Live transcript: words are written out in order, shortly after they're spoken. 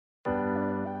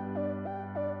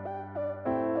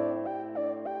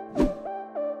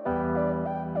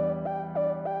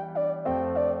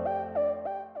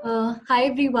Hi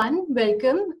everyone,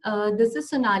 welcome. This is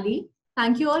Sonali.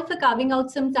 Thank you all for carving out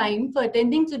some time for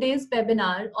attending today's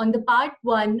webinar on the part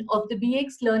 1 of the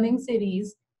BEx learning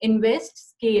series,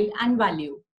 Invest, Scale and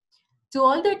Value. To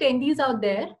all the attendees out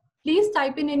there, please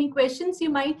type in any questions you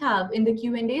might have in the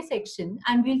Q&A section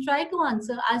and we'll try to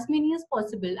answer as many as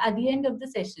possible at the end of the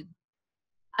session.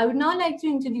 I would now like to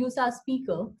introduce our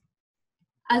speaker.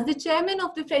 As the chairman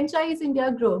of the Franchise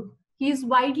India Group, he is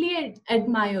widely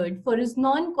admired for his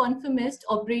non-conformist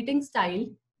operating style,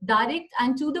 direct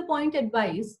and to-the-point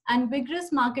advice, and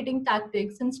vigorous marketing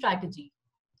tactics and strategy.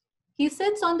 He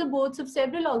sits on the boards of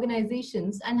several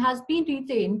organizations and has been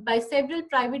retained by several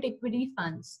private equity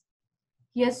funds.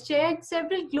 He has chaired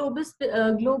several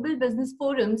global business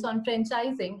forums on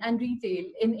franchising and retail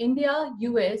in India,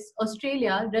 US,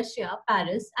 Australia, Russia,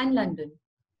 Paris, and London.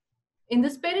 In the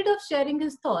spirit of sharing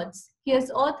his thoughts, he has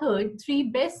authored 3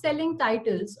 best-selling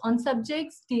titles on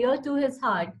subjects dear to his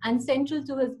heart and central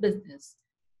to his business.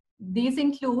 These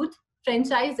include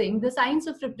Franchising, the Science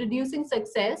of Reproducing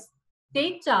Success,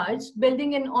 Take Charge,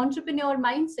 Building an Entrepreneur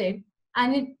Mindset,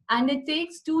 and it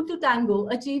Takes Two to Tango,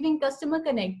 Achieving Customer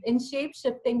Connect in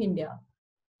Shape-Shifting India.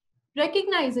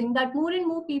 Recognizing that more and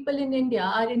more people in India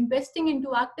are investing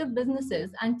into active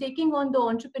businesses and taking on the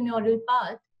entrepreneurial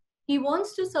path, he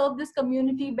wants to serve this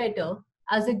community better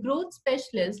as a growth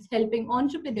specialist, helping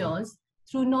entrepreneurs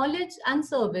through knowledge and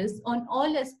service on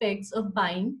all aspects of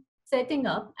buying, setting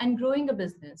up, and growing a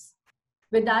business.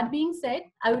 With that being said,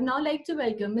 I would now like to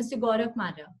welcome Mr. Gaurav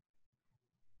Marya.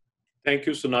 Thank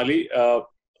you, Sonali.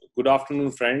 Good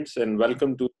afternoon, friends, and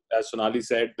welcome to, as Sonali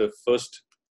said, the first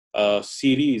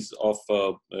series of,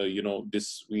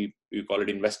 this, we call it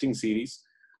investing series.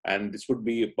 And this would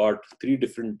be about 3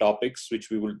 different topics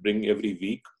which we will bring every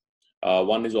week.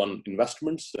 One is on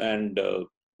investments, and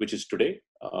which is today.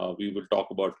 We will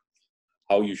talk about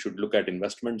how you should look at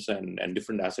investments and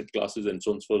different asset classes and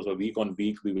so on. So week on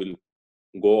week, we will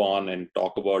go on and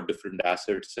talk about different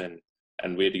assets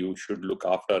and where you should look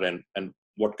after and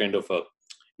what kind of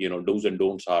do's and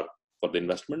don'ts are for the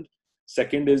investment.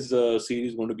 Second is a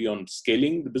series going to be on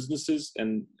scaling the businesses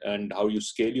and how you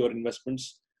scale your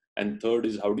investments. And third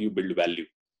is how do you build value.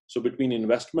 So between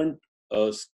investment,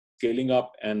 scaling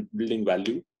up and building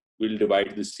value, we'll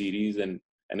divide this series and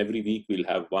every week we'll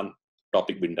have one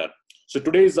topic being done. So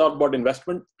today is about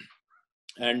investment,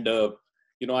 and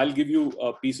I'll give you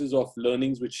pieces of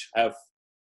learnings which have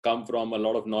come from a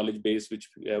lot of knowledge base which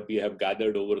we have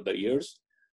gathered over the years,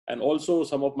 and also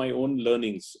some of my own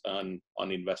learnings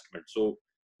on investment. So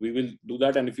we will do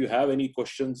that, and if you have any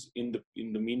questions in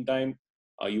the meantime,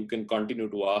 you can continue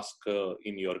to ask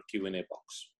in your Q&A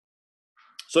box.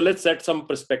 So let's set some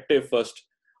perspective first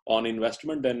on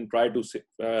investment, then try to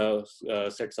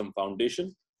set some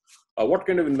foundation. What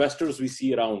kind of investors we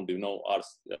see around, are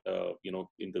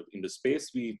in the space.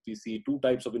 We see 2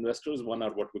 types of investors. One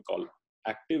are what we call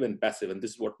active and passive, and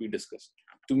this is what we discussed.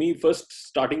 To me, first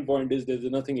starting point is there's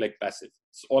nothing like passive.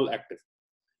 It's all active.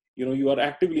 You are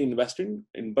actively investing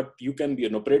in, but you can be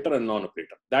an operator and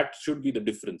non-operator. That should be the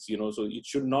difference, So it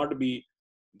should not be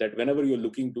that whenever you're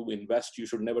looking to invest, you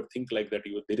should never think like that.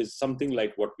 There is something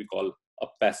like what we call a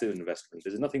passive investment.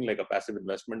 There's nothing like a passive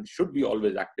investment. It should be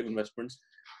always active investments.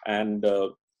 And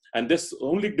this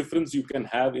only difference you can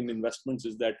have in investments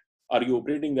is that are you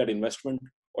operating that investment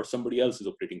or somebody else is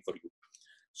operating for you?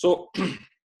 So,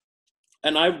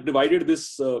 and I've divided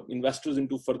this investors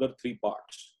into further 3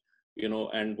 parts.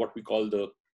 And what we call the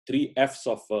 3 F's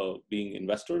of being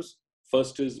investors.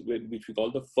 First is which we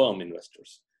call the firm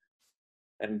investors.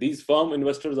 And these firm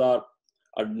investors are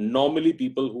normally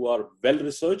people who are well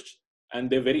researched and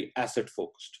they're very asset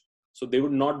focused. So they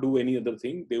would not do any other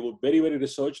thing. They were very, very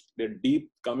researched. They're deep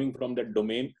coming from that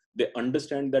domain. They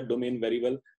understand that domain very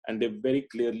well, and they very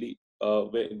clearly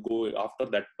go after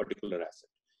that particular asset.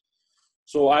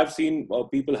 So I've seen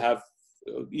people have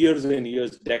years and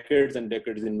years, decades and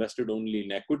decades invested only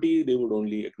in equity. They would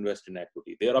only invest in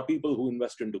equity. There are people who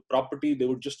invest into property. They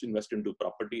would just invest into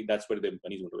property. That's where their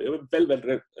money is going to be.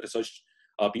 Well researched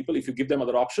people. If you give them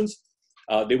other options,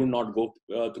 they will not go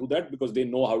through that because they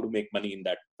know how to make money in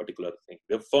that particular thing.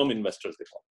 They're firm investors, they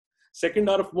call. Second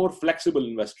are more flexible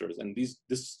investors. And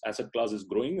this asset class is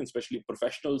growing, and especially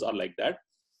professionals are like that.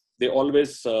 They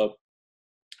always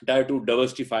try to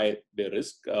diversify their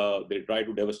risk. They try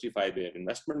to diversify their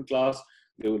investment class.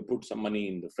 They will put some money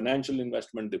in the financial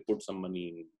investment. They put some money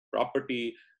in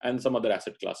property and some other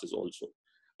asset classes also.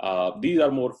 These are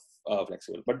more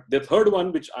flexible. But the third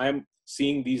one, which I am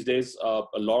seeing these days, a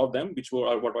lot of them, which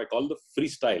are what I call the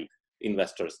freestyle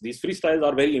investors. These freestyles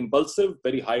are very impulsive,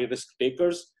 very high risk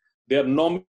takers. They are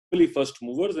normally first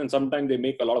movers, and sometimes they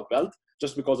make a lot of wealth.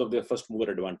 just because of their first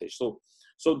mover advantage. So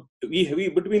we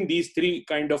between these three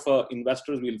kind of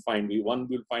investors, we'll find one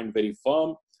will find very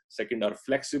firm, second are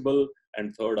flexible,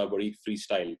 and third are very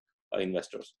freestyle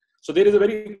investors. So there is a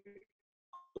very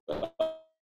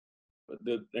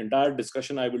the entire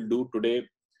discussion I will do today,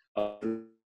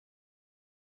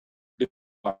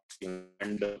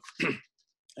 and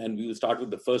and we will start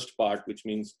with the first part, which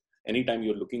means anytime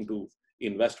you're looking to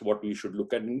invest, what we should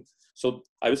look at. So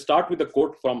I will start with a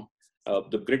quote from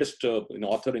the greatest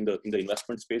author in the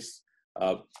investment space,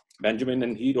 Benjamin,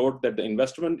 and he wrote that the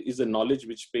investment is a knowledge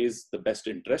which pays the best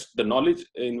interest. The knowledge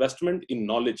investment in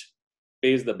knowledge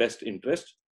pays the best interest.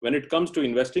 When it comes to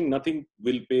investing, nothing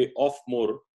will pay off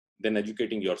more than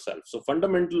educating yourself. So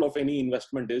fundamental of any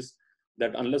investment is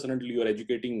that unless and until you are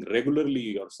educating regularly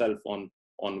yourself on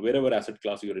wherever asset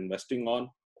class you're investing on,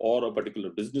 or a particular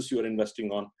business you're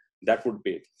investing on, that would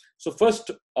pay. So first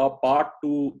part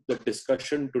to the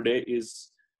discussion today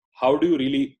is how do you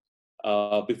really,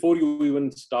 before you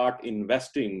even start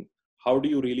investing, how do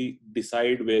you really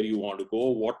decide where you want to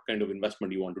go, what kind of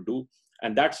investment you want to do?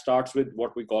 And that starts with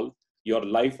what we call your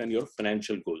life and your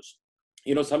financial goals.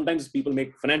 Sometimes people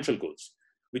make financial goals,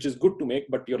 which is good to make,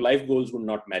 but your life goals would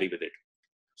not marry with it.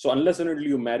 So unless and until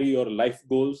you marry your life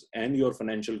goals and your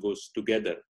financial goals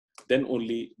together, then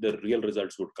only the real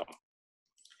results would come.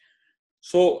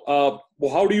 So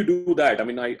how do you do that? I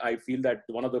mean, I feel that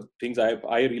one of the things I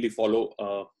really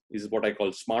follow is what I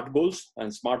call SMART goals.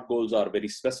 And SMART goals are very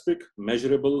specific,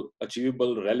 measurable,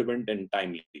 achievable, relevant, and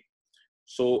timely.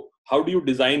 So how do you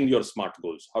design your SMART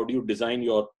goals? How do you design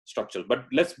your structure? But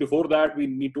before that, we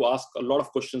need to ask a lot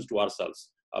of questions to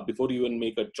ourselves before you even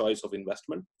make a choice of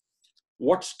investment.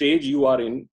 What stage you are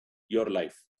in your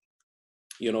life?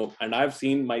 And I've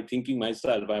seen my thinking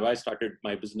myself. I started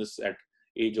my business at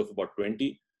age of about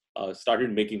 20,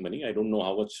 started making money. I don't know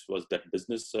how much was that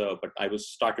business, but I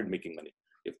started making money,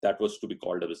 if that was to be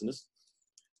called a business.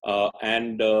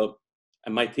 And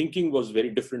my thinking was very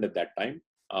different at that time.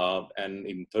 And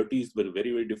in 30s were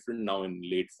very, very different. Now in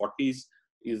late 40s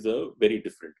is very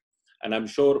different. And I'm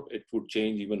sure it would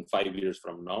change even 5 years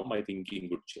from now. My thinking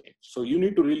would change. So you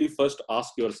need to really first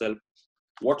ask yourself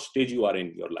what stage you are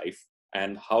in your life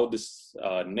and how this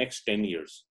next 10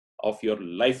 years of your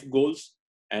life goals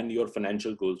and your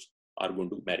financial goals are going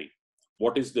to marry.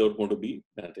 What is there going to be?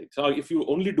 So if you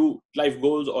only do life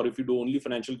goals or if you do only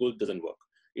financial goals, it doesn't work.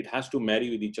 It has to marry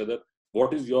with each other.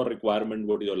 What is your requirement?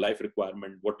 What is your life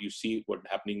requirement? What do you see? What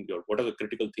happening? What are the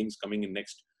critical things coming in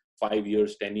next 5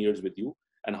 years, 10 years with you?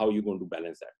 And how are you going to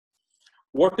balance that?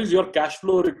 What is your cash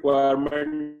flow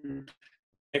requirement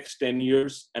next 10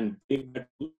 years and take that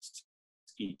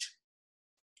each?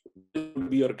 What will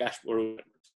be your cash flow?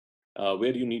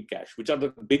 Where you need cash? Which are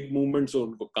the big movements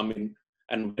that will come in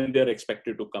and when they're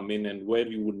expected to come in and where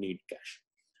you would need cash?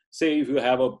 Say if you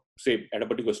have at a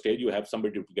particular stage, you have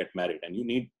somebody to get married and you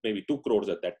need maybe 2 crores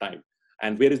at that time.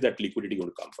 And where is that liquidity going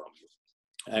to come from you?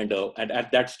 And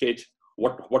at that stage,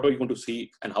 what are you going to see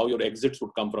and how your exits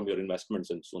would come from your investments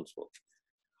and so on and so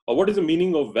forth. What is the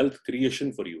meaning of wealth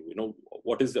creation for you?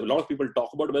 A lot of people talk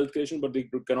about wealth creation, but they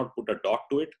cannot put a dot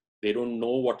to it. They don't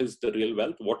know what is the real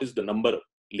wealth, what is the number.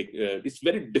 It's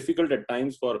very difficult at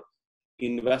times for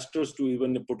investors to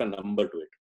even put a number to it.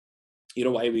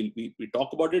 Why we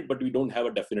talk about it, but we don't have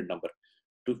a definite number.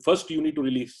 First, you need to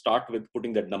really start with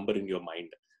putting that number in your mind.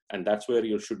 And that's where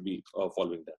you should be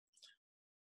following that.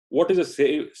 What is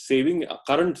a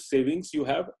current savings you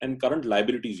have and current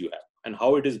liabilities you have, and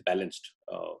how it is balanced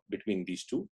between these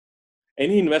two.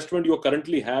 Any investment you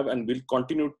currently have and will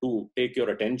continue to take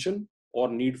your attention or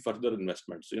need further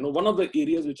investments. One of the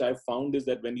areas which I've found is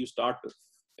that when you start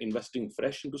investing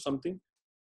fresh into something,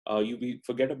 we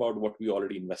forget about what we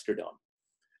already invested on.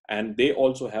 And they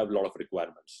also have a lot of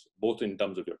requirements, both in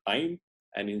terms of your time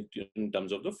and in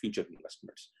terms of the future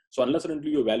investments. So unless and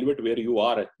until you evaluate where you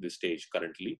are at this stage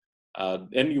currently,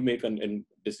 then you make a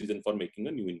decision for making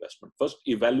a new investment. First,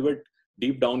 evaluate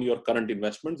deep down your current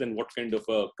investments and what kind of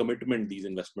a commitment these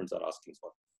investments are asking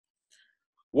for.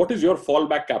 What is your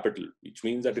fallback capital? Which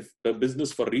means that if the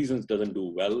business for reasons doesn't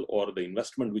do well, or the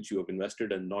investment which you have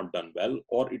invested and not done well,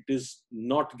 or it is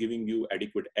not giving you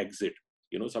adequate exit.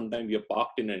 Sometimes we are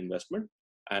parked in an investment,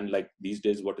 and like these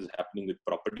days, what is happening with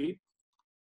property?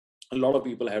 A lot of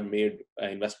people have made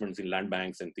investments in land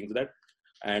banks and things like that,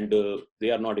 and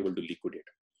they are not able to liquidate.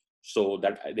 So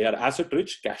that they are asset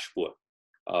rich, cash poor.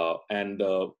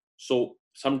 So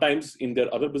sometimes in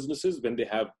their other businesses, when they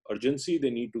have urgency,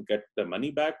 they need to get their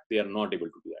money back. They are not able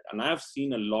to do that. And I've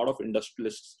seen a lot of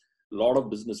industrialists, a lot of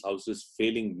business houses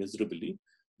failing miserably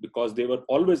because they were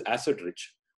always asset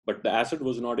rich, but the asset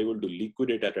was not able to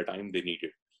liquidate at a time they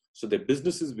needed. So their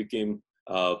businesses became,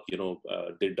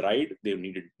 they dried. They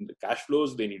needed the cash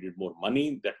flows. They needed more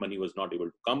money. That money was not able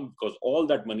to come because all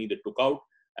that money they took out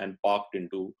and parked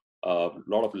into a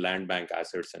lot of land bank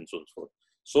assets and so on and so forth.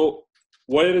 So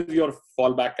where is your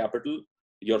fallback capital,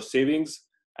 your savings,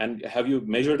 and have you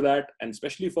measured that? And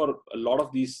especially for a lot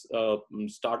of these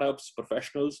startups,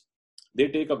 professionals, they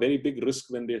take a very big risk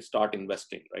when they start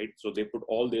investing, right? So they put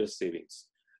all their savings,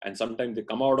 and sometimes they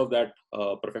come out of that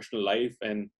professional life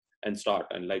and start.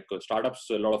 And like startups,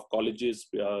 a lot of colleges,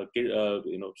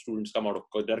 students come out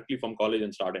of directly from college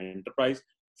and start an enterprise.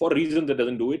 For a reason that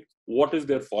doesn't do it, what is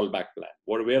their fallback plan?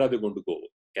 Where are they going to go?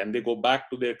 Can they go back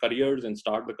to their careers and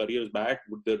start the careers back?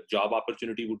 Would the job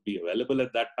opportunity would be available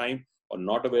at that time or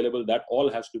not available? That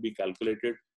all has to be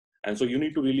calculated. And so you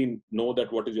need to really know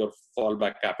that what is your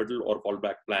fallback capital or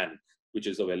fallback plan, which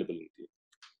is available in you.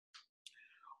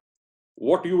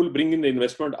 What you will bring in the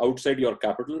investment outside your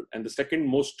capital, and the second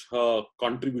most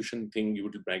contribution thing you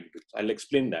will bring. I'll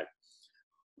explain that.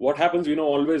 What happens,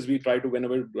 always we try to,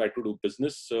 whenever we try to do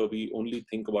business, we only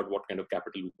think about what kind of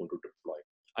capital we want to deploy.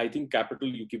 I think capital,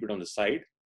 you keep it on the side.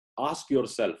 Ask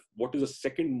yourself, what is the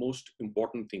second most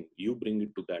important thing you bring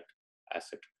into that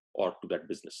asset or to that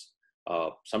business?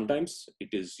 Sometimes it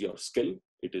is your skill,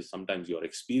 it is sometimes your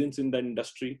experience in the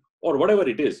industry, or whatever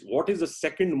it is. What is the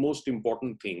second most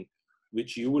important thing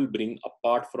which you will bring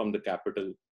apart from the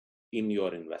capital in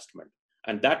your investment?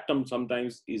 And that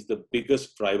sometimes is the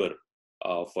biggest driver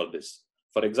for this.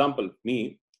 For example,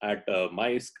 me at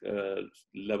my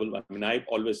level, I've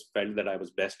always felt that I was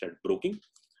best at broking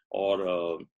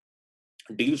or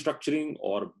deal structuring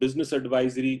or business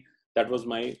advisory. That was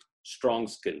my strong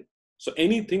skill. So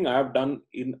anything I have done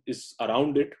is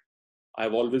around it,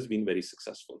 I've always been very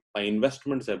successful. My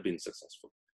investments have been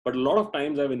successful. But a lot of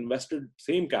times I've invested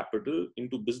same capital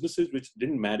into businesses which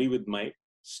didn't marry with my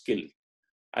skill.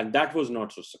 And that was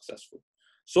not so successful.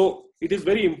 So it is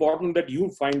very important that you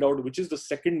find out which is the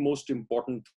second most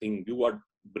important thing you are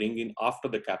bringing after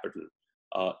the capital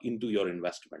into your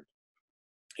investment.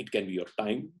 It can be your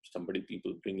time.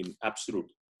 People bring in absolute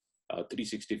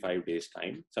 365 days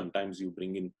time. Sometimes you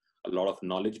bring in a lot of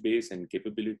knowledge base and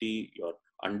capability, your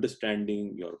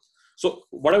understanding, so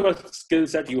whatever skill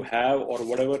set you have or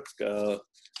whatever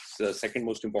the second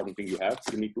most important thing you have,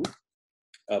 you need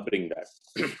to bring that.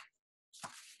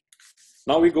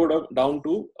 Now we go down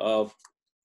to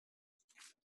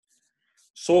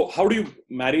so how do you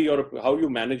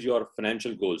manage your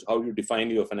financial goals? How you define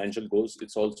your financial goals?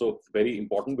 It's also very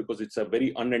important because it's a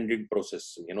very unending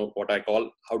process. What I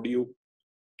call, how do you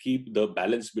keep the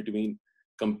balance between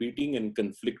competing and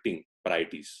conflicting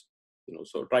priorities?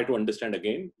 So try to understand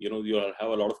again, you have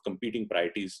a lot of competing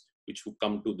priorities which will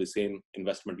come to the same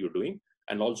investment you're doing,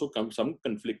 and also come some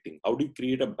conflicting. How do you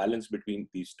create a balance between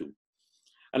these two?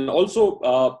 And also,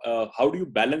 how do you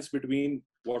balance between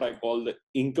what I call the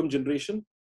income generation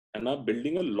and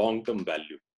building a long-term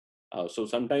value? So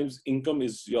sometimes income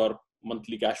is your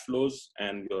monthly cash flows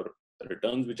and your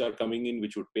returns which are coming in,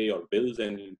 which would pay your bills,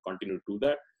 and you continue to do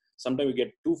that. Sometimes we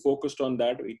get too focused on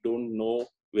that. We don't know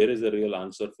where is the real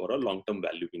answer for a long-term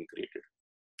value being created.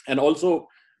 And also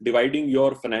dividing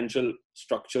your financial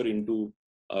structure into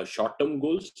short-term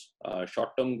goals.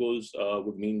 Short-term goals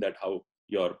would mean that how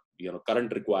your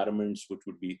current requirements, which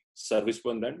would be serviced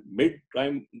on that.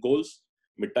 Mid-time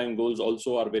goals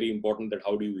also are very important. That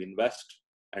how do you invest?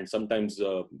 And sometimes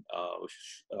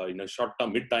in a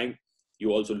short-term, mid-time,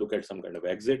 you also look at some kind of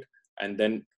exit and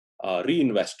then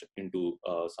reinvest into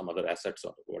some other assets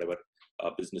or whatever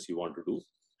business you want to do.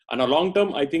 And a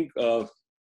long-term, I think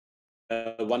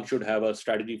one should have a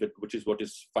strategy which is what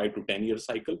is 5 to 10 year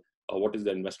cycle. What is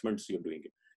the investments you're doing?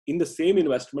 In the same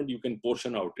investment, you can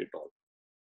portion out it all.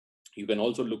 You can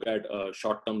also look at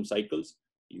short-term cycles.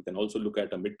 You can also look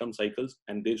at mid-term cycles,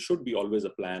 and there should be always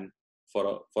a plan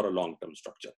for a long-term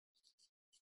structure.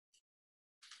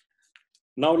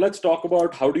 Now let's talk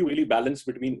about how do you really balance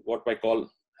between what I call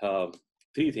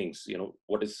three things.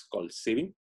 What is called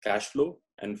saving, cash flow,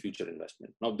 and future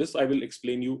investment. Now this I will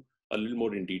explain you a little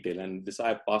more in detail, and this I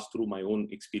have passed through my own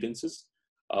experiences.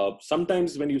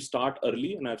 Sometimes when you start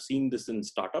early, and I've seen this in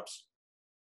startups,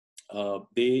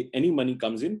 any money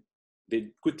comes in, they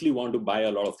quickly want to buy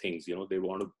a lot of things. They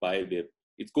want to buy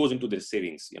it goes into their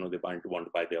savings. They want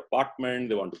to buy their apartment,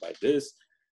 they want to buy this.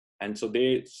 And so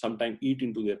they sometimes eat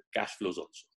into their cash flows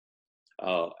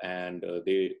also.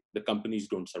 The companies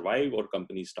don't survive, or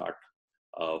companies start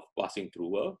passing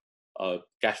through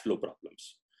cash flow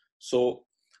problems. So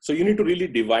you need to really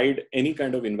divide any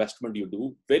kind of investment you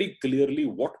do very clearly.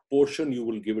 What portion you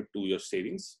will give it to your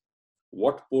savings,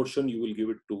 what portion you will give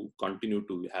it to continue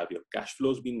to have your cash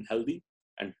flows being healthy,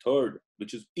 And third,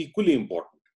 which is equally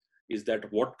important, is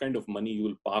that what kind of money you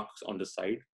will park on the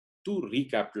side to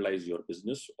recapitalize your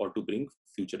business or to bring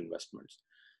future investments.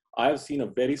 I have seen a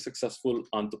very successful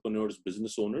entrepreneurs,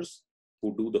 business owners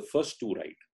who do the first two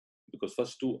right, because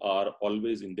first two are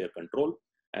always in their control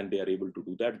and they are able to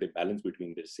do that. They balance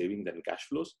between their savings and cash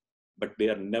flows, but they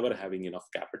are never having enough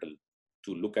capital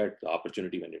to look at the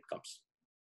opportunity when it comes.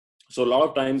 So a lot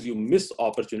of times you miss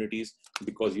opportunities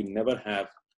because you never have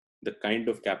the kind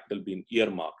of capital being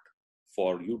earmarked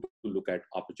for you to look at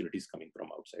opportunities coming from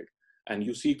outside. And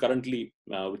you see currently,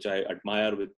 which I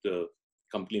admire with a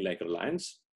company like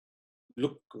Reliance,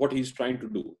 look what he's trying to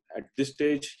do. At this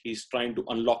stage, he's trying to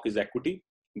unlock his equity,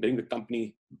 bring the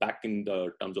company back in the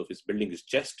terms of his building his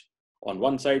chest. On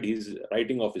one side, he's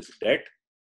writing off his debt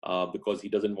because he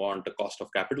doesn't want the cost of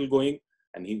capital going,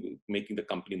 and he making the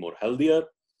company more healthier.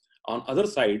 On other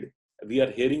side, we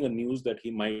are hearing a news that he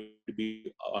might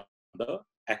be on the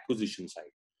acquisition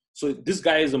side. So this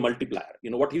guy is a multiplier.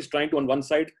 You know what he's trying to, on one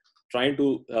side, trying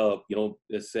to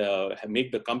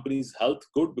make the company's health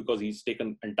good because he's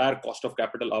taken entire cost of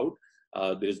capital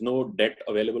out. There is no debt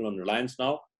available on Reliance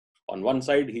now. On one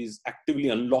side, he's actively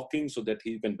unlocking so that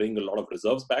he can bring a lot of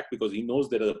reserves back because he knows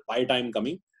there is a buy time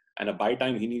coming, and a buy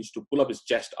time he needs to pull up his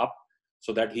chest up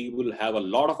so that he will have a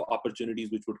lot of opportunities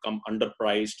which would come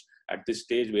underpriced at this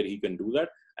stage where he can do that.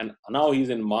 And now he's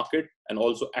in market and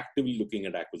also actively looking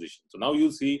at acquisition. So now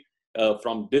you'll see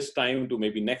from this time to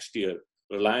maybe next year,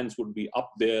 Reliance would be up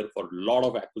there for a lot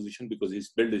of acquisition because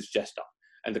he's built his chest up.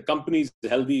 And the company is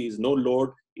healthy, he's no load,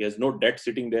 he has no debt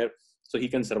sitting there, so he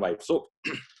can survive. So,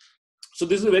 so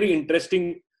this is a very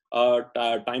interesting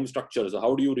time structure. So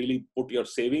how do you really put your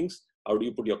savings? How do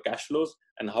you put your cash flows?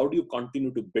 And how do you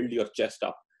continue to build your chest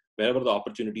up? Wherever the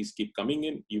opportunities keep coming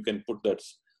in, you can put that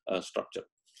structure.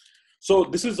 So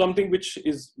this is something which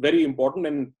is very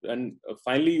important. And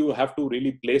finally, you have to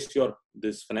really place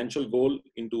this financial goal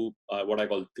into what I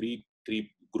call three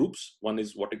groups. One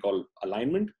is what I call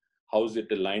alignment. How is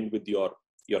it aligned with your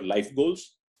life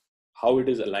goals? How it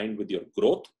is aligned with your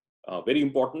growth? Very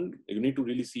important. You need to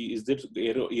really see, is this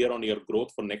year-on-year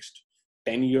growth for next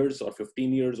 10 years or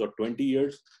 15 years or 20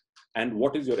 years? And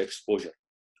what is your exposure?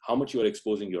 How much you are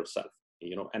exposing yourself?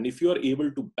 And if you are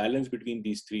able to balance between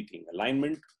these three things,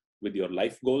 alignment with your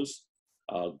life goals,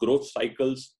 growth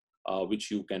cycles,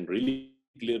 which you can really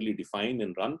clearly define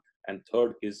and run, and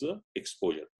third is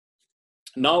exposure.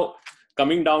 Now,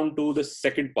 coming down to the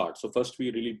second part. So first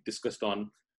we really discussed on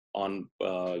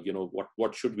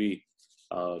what should be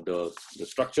the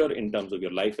structure in terms of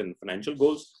your life and financial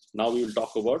goals. Now we will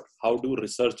talk about how to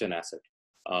research an asset,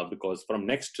 because from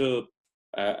next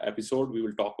episode we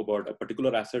will talk about a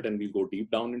particular asset and we'll go deep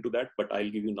down into that. But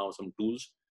I'll give you now some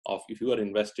tools of, if you are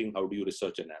investing, how do you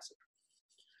research an asset?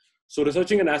 So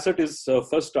researching an asset is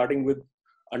first starting with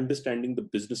understanding the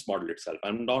business model itself.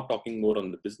 I'm not talking more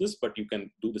on the business, but you can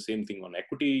do the same thing on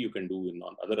equity. You can do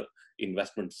on other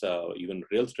investments, even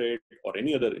real estate or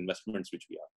any other investments which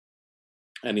we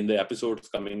are. And in the episodes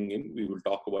coming in, we will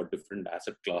talk about different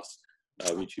asset class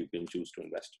which you can choose to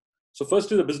invest. So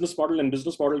first is the business model, and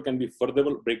business model can be further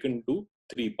broken into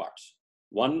three parts.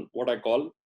 One, what I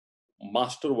call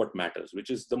master what matters, which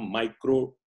is the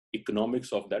micro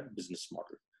economics of that business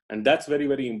model. And that's very,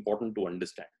 very important to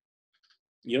understand.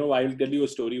 I'll tell you a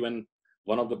story when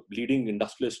one of the leading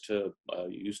industrialists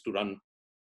used to run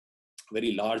a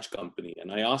very large company.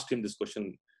 And I asked him this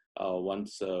question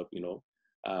once,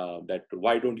 that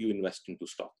why don't you invest into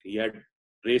stock? He had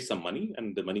raised some money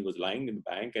and the money was lying in the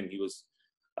bank, and he was,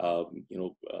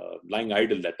 lying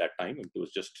idle at that time. It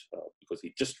was just because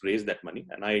he just raised that money.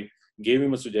 And I gave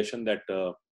him a suggestion that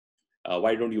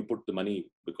why don't you put the money,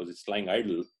 because it's lying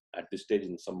idle at this stage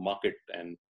in some market,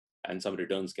 and some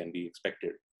returns can be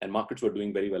expected. And markets were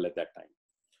doing very well at that time.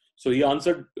 So he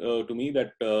answered to me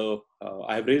that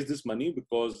I have raised this money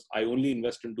because I only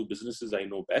invest into businesses I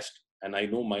know best, and I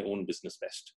know my own business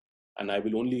best, and I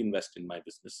will only invest in my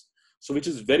business. So which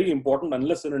is very important,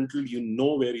 unless and until you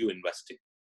know where you're investing.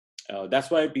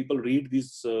 That's why people read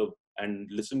these and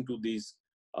listen to these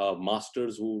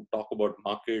masters who talk about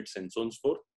markets and so on and so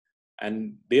forth,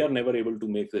 and they are never able to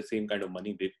make the same kind of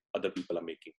money that other people are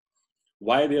making.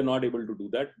 Why they are not able to do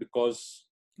that? Because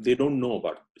they don't know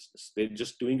about business. They're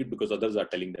just doing it because others are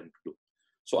telling them to do.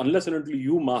 So unless and until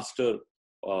you master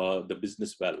the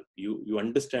business well, you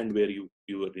understand where you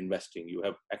are investing, you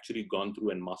have actually gone through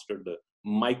and mastered the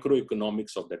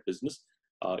microeconomics of that business,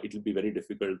 it will be very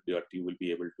difficult that you will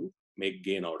be able to make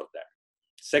gain out of that.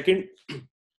 Second,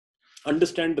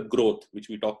 understand the growth, which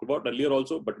we talked about earlier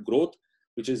also, but growth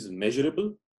which is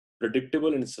measurable,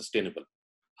 predictable, and sustainable.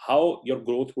 How your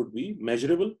growth would be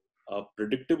measurable?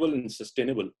 predictable and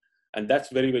sustainable. And that's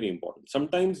very, very important.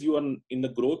 Sometimes you are in the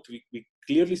growth, we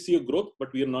clearly see a growth,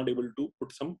 but we are not able to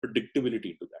put some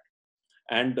predictability into that.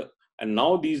 And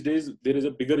now these days, there is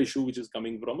a bigger issue which is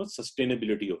coming from a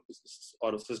sustainability of businesses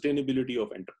or a sustainability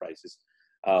of enterprises.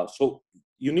 So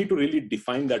you need to really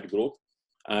define that growth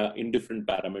in different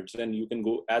parameters, and you can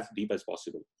go as deep as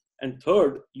possible. And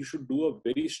third, you should do a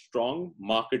very strong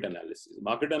market analysis.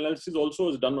 Market analysis also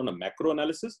is done on a macro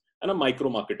analysis and a micro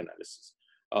market analysis.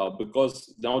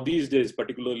 Because now these days,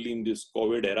 particularly in this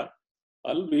COVID era,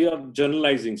 we are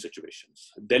generalizing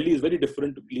situations. Delhi is very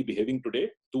differently behaving today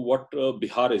to what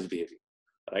Bihar is behaving,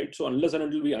 right? So unless and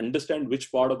until we understand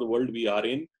which part of the world we are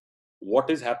in, what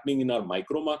is happening in our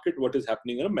micro market, what is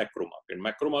happening in a macro market.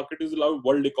 Macro market is a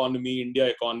world economy, India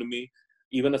economy,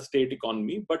 even a state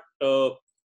economy. But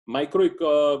micro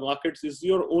markets is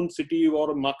your own city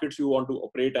or markets you want to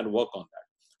operate and work on that.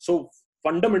 So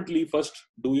fundamentally, first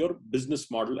do your business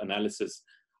model analysis,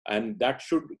 and that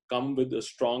should come with a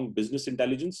strong business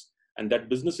intelligence. And that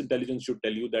business intelligence should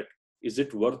tell you that is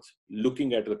it worth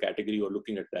looking at the category or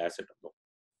looking at the asset or no.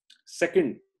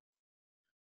 Second,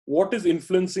 what is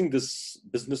influencing this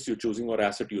business you're choosing or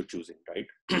asset you're choosing, right?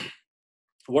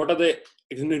 What are the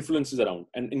influences around?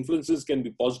 And influences can be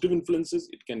positive influences,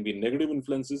 it can be negative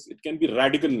influences, it can be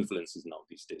radical influences now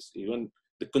these days. Even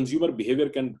the consumer behavior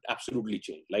can absolutely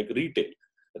change, like retail.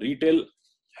 Retail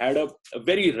had a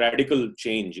very radical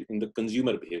change in the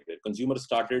consumer behavior. Consumers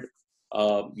started,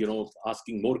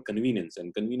 asking more convenience,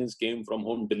 and convenience came from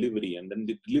home delivery, and then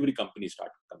the delivery companies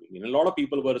started coming in. A lot of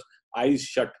people were eyes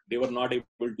shut; they were not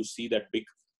able to see that big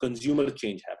consumer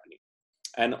change happening.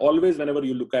 And always, whenever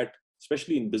you look at,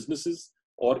 especially in businesses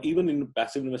or even in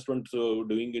passive investment,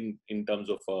 doing in terms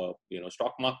of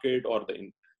stock market or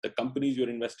the companies you're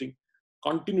investing,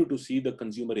 continue to see the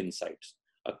consumer insights.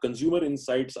 Consumer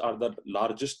insights are the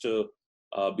largest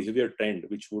behavior trend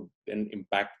which would then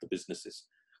impact the businesses.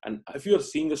 And if you are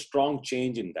seeing a strong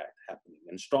change in that happening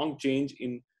and strong change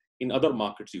in other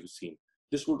markets you've seen,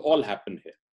 this would all happen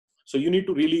here. So you need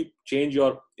to really change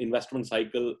your investment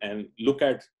cycle and look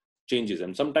at changes.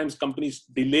 And sometimes companies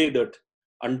delay that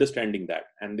understanding that.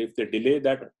 And if they delay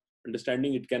that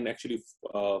understanding, it can actually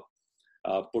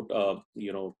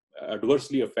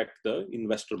adversely affect the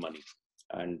investor money.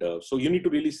 And so you need to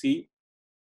really see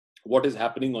what is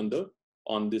happening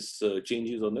on this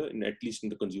changes at least in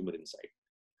the consumer insight.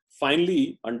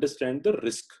 Finally, understand the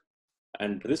risk.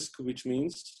 And risk, which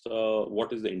means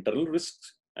what is the internal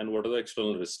risks and what are the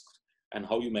external risks, and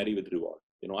how you marry with reward.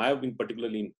 I have been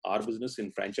particularly in our business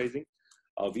in franchising.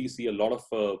 We see a lot of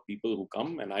people who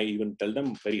come, and I even tell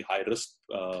them very high risk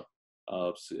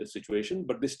situation,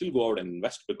 but they still go out and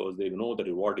invest because they know the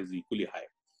reward is equally high.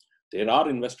 There are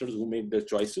investors who make their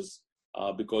choices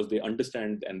because they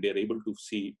understand and they're able to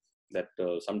see that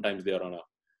sometimes they are on a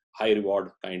high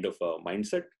reward kind of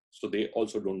mindset. So they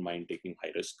also don't mind taking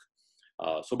high risk.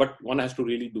 But one has to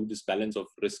really do this balance of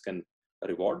risk and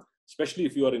reward, especially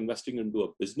if you are investing into a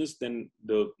business. Then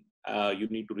you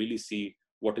need to really see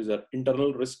what is the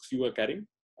internal risks you are carrying.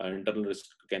 Internal risk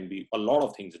can be a lot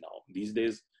of things now. These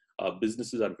days,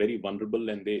 businesses are very vulnerable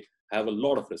and they have a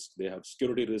lot of risk. They have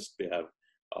security risk, they have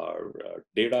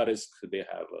data risk, they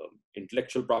have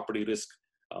intellectual property risk,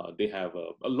 they have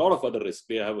a lot of other risks.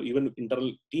 They have even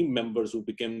internal team members who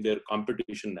became their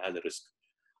competition as a risk.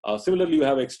 Similarly, you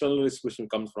have external risk, which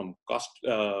comes from cost,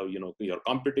 your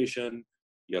competition,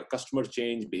 your customer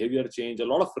change, behavior change. A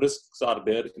lot of risks are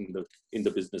there in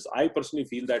the business. I personally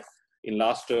feel that in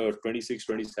last 26,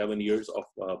 27 years of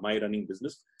my running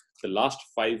business, the last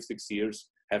 5-6 years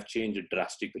have changed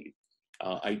drastically.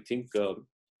 I think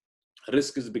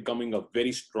risk is becoming a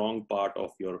very strong part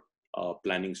of your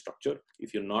planning structure.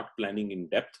 If you're not planning in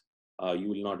depth, you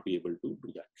will not be able to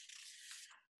do that.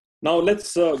 Now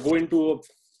let's go into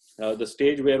the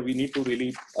stage where we need to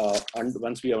really,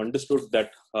 once we have understood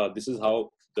that this is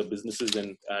how the businesses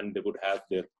and they would have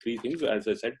their three things, as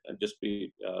I said, and just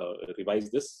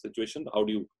revise this situation. How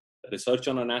do you research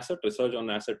on an asset, research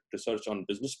on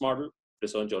business model,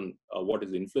 research on what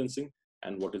is influencing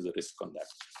and what is the risk on that.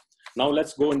 Now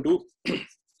let's go into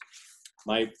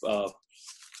my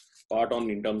part on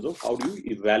in terms of how do you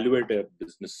evaluate a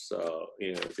business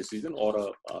decision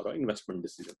or an investment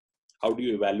decision. How do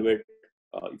you evaluate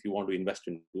if you want to invest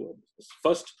into a business?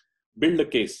 First, build a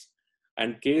case.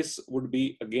 And case would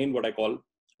be, again, what I call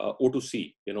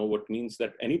O2C. What means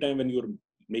that anytime when you're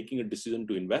making a decision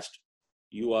to invest,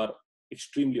 you are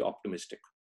extremely optimistic.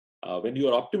 When you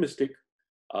are optimistic,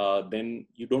 then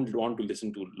you don't want to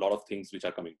listen to a lot of things which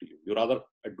are coming to you. You're rather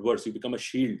adverse. You become a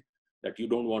shield that you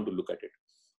don't want to look at it.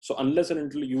 So unless and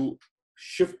until you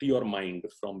shift your mind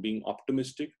from being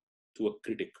optimistic to a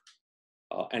critic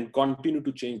and continue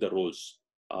to change the roles,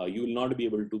 you will not be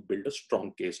able to build a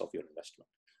strong case of your investment.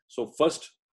 So first,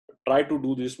 try to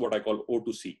do this, what I call O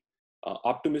to C,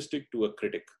 optimistic to a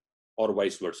critic, or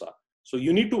vice versa. So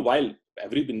you need to, while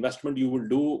every investment you will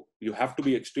do, you have to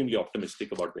be extremely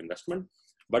optimistic about the investment,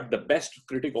 but the best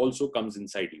critic also comes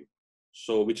inside you.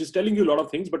 So which is telling you a lot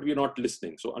of things, but we're not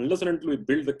listening. So unless and until we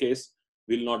build the case,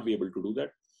 we'll not be able to do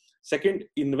that. Second,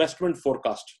 investment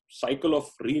forecast. Cycle of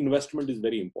reinvestment is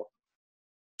very important.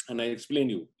 And I explain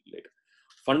you later.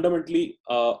 Fundamentally,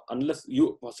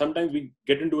 sometimes we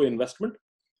get into an investment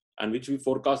and which we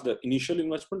forecast the initial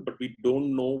investment, but we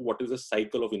don't know what is the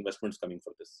cycle of investments coming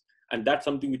for this. And that's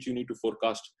something which you need to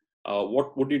forecast.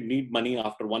 What would it need money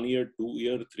after 1 year, 2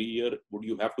 year, 3 year? Would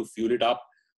you have to fuel it up?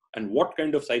 And what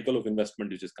kind of cycle of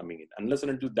investment is coming in? Unless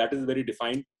and until that is very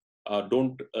defined,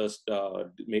 don't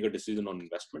make a decision on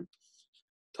investment.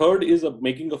 Third is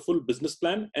making a full business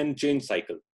plan and change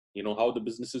cycle. How the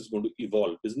business is going to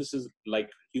evolve. Businesses like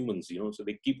humans, so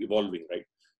they keep evolving, right?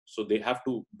 So they have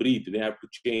to breathe, they have to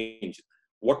change.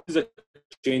 What is a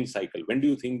change cycle? When do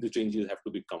you think the changes have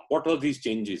to become? What are these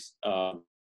changes?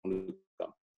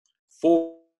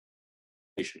 Fourth,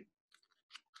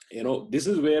 this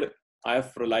is where I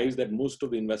have realized that most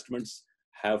of the investments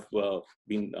have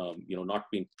been, not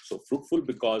been so fruitful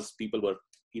because people were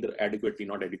either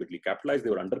not adequately capitalized, they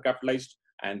were undercapitalized,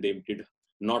 and they did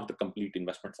not the complete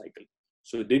investment cycle.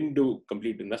 So they didn't do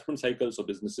complete investment cycle. So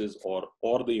businesses or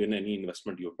even any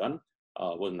investment you've done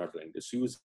was not doing this. So you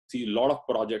see a lot of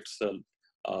projects in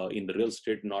the real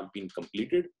estate not being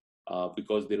completed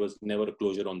because there was never a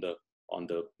closure on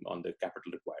the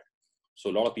capital required. So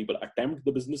a lot of people attempt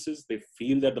the businesses. They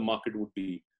feel that the market would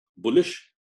be bullish,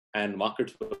 and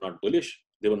markets were not bullish.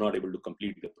 They were not able to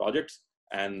complete the projects,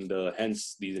 and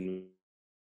hence these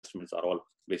investments are all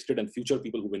wasted, and future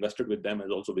people who invested with them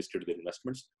has also wasted their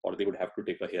investments, or they would have to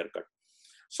take a haircut.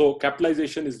 So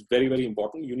capitalization is very, very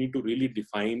important. You need to really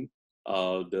define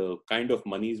the kind of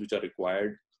monies which are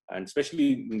required, and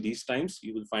especially in these times,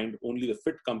 you will find only the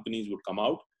fit companies would come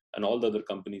out, and all the other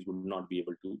companies would not be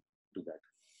able to do that.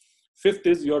 Fifth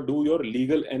is do your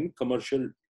legal and commercial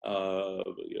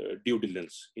due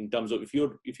diligence in terms of if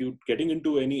you're getting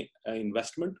into any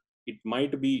investment, it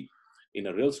might be in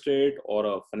a real estate or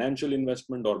a financial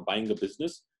investment or buying a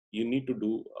business. You need to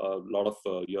do a lot of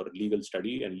your legal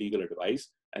study and legal advice,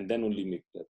 and then only make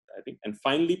that, I think. And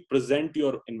finally, present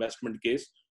your investment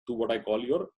case to what I call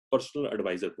your personal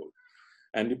advisor board.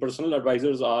 And the personal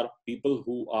advisors are people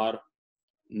who are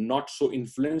not so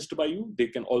influenced by you. They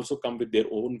can also come with their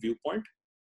own viewpoint.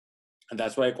 And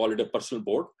that's why I call it a personal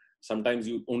board. Sometimes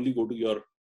you only go to your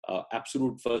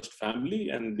absolute first family,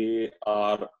 and they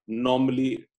are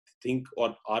normally think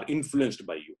or are influenced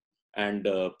by you. And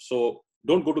so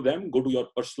don't go to them, go to your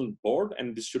personal board.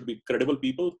 And this should be credible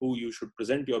people who you should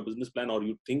present your business plan, or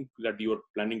you think that you are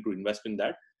planning to invest in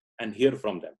that, and hear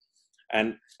from them.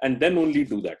 And then only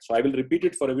do that. So I will repeat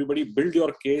it for everybody. Build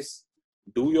your case,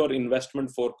 do your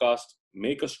investment forecast,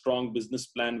 make a strong business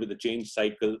plan with a change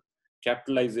cycle,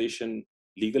 capitalization,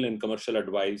 legal and commercial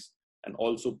advice, and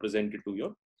also present it to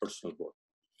your personal board.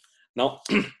 Now,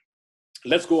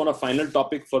 let's go on a final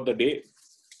topic for the day,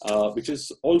 which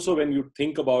is also when you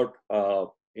think about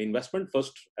investment.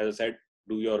 First, as I said,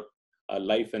 do your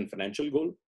life and financial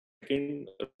goal. Second,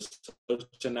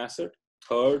 research an asset.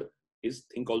 Third is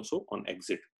think also on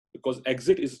exit, because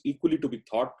exit is equally to be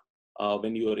thought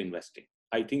when you are investing.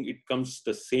 I think it comes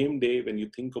the same day when you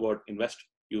think about invest,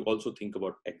 you also think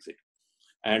about exit.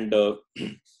 And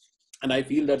and I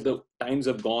feel that the times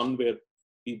have gone where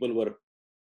people were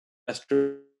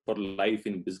invested for life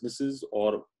in businesses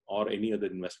or any other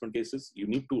investment cases. You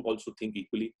need to also think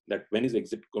equally that when is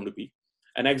exit going to be.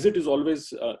 And exit is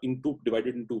always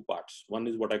divided in two parts. One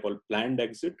is what I call planned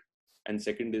exit, and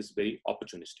second is very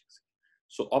opportunistic.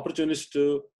 So opportunist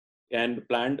and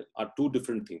planned are two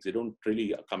different things. They don't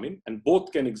really come in, and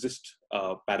both can exist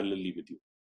parallelly with you.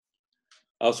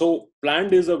 So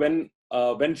planned is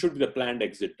when should the planned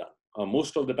exit done?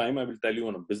 Most of the time, I will tell you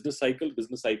on a business cycle.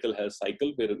 Business cycle has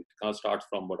cycle where it starts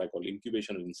from what I call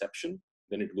incubation and inception.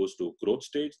 Then it goes to growth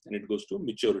stage. Then it goes to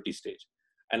maturity stage.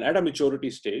 And at a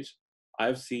maturity stage,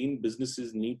 I've seen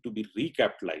businesses need to be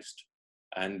recapitalized,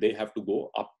 and they have to go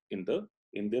up in the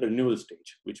renewal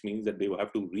stage, which means that they will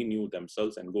have to renew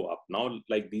themselves and go up. Now,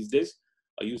 like these days,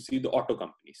 you see the auto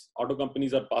companies. Auto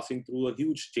companies are passing through a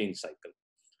huge change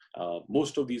cycle.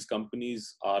 Most of these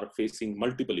companies are facing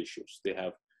multiple issues. They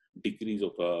have decrease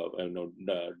of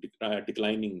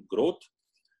declining growth,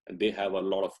 and they have a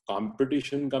lot of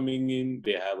competition coming in.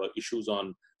 They have issues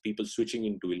on people switching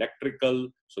into electrical,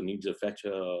 so needs a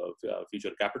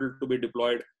future capital to be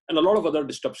deployed, and a lot of other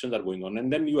disruptions are going on.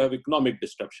 And then you have economic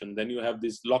disruption, then you have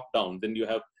this lockdown, then you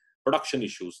have production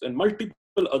issues, and multiple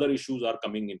other issues are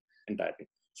coming in entirely.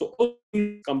 So all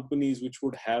these companies which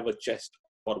would have a chest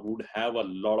or would have a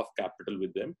lot of capital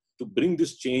with them to bring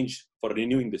this change for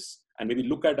renewing this, and maybe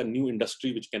look at a new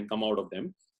industry which can come out of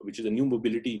them, which is a new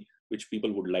mobility which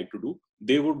people would like to do,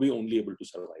 they would be only able to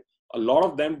survive. A lot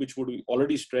of them which would be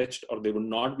already stretched, or they would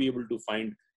not be able to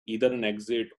find either an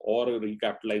exit or a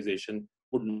recapitalization,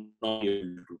 would not be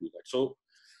able to do that. So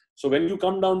when you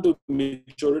come down to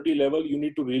maturity level, you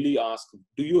need to really ask,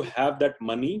 do you have that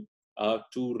money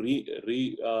to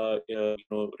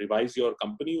revise your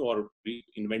company or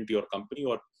reinvent your company,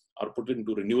 or put it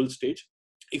into renewal stage?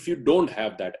 If you don't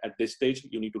have that at this stage,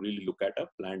 you need to really look at a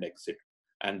planned exit.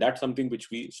 And that's something which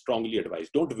we strongly advise.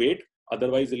 Don't wait,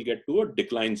 otherwise you'll get to a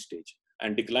decline stage.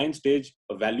 And decline stage,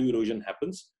 a value erosion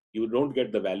happens. You don't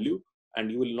get the value,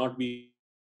 and you will not be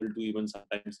able to even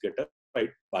sometimes get a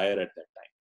right buyer at that time.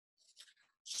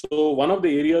 So one of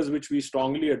the areas which we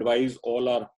strongly advise all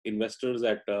our investors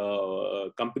at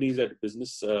companies at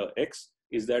BusinessEx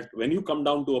is that when you come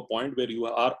down to a point where you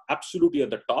are absolutely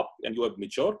at the top and you are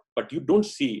mature, but you don't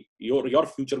see your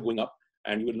future going up,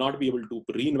 and you will not be able to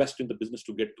reinvest in the business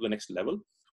to get to the next level,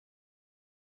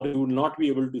 you will not be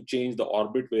able to change the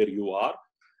orbit where you are.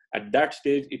 At that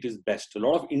stage, it is best. A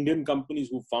lot of Indian companies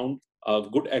who found a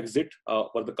good exit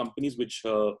were the companies which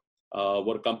were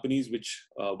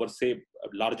say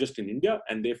largest in India,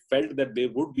 and they felt that there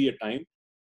would be a time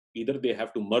either they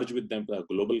have to merge with them a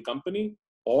global company,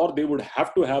 or they would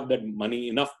have to have that money,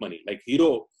 enough money. Like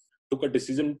Hero took a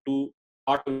decision to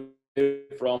part away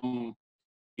from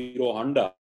Hero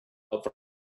Honda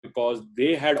because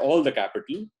they had all the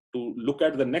capital to look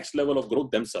at the next level of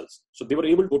growth themselves. So they were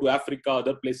able to go to Africa,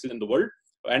 other places in the world,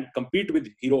 and compete with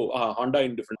Honda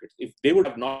in different ways. If they would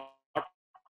have not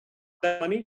that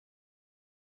money,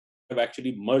 have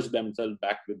actually merged themselves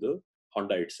back with the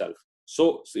Honda itself.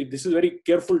 So this is a very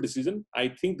careful decision. I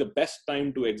think the best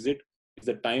time to exit is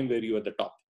the time where you are at the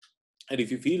top. And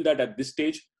if you feel that at this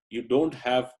stage, you don't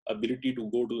have ability to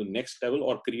go to the next level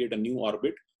or create a new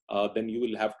orbit, then you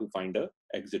will have to find an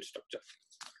exit structure.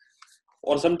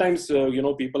 Or sometimes,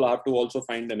 people have to also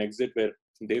find an exit where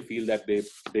they feel that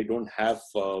they don't have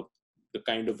the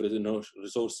kind of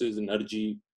resources,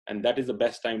 energy, and that is the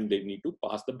best time they need to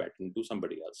pass the baton to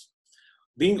somebody else.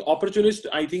 Being opportunist,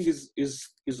 I think,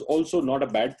 is also not a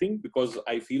bad thing, because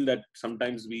I feel that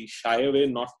sometimes we shy away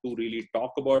not to really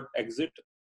talk about exit.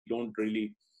 We don't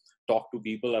really talk to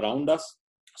people around us.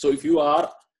 So if you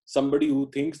are somebody who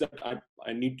thinks that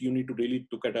you need to really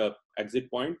look at a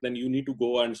exit point, then you need to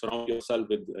go and surround yourself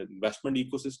with investment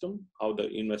ecosystem. How the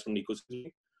investment ecosystem,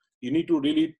 you need to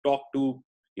really talk to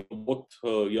both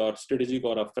your strategic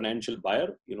or a financial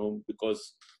buyer,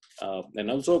 because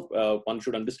and also one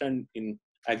should understand in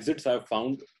exits I've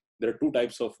found there are two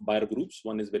types of buyer groups.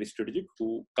 One is very strategic,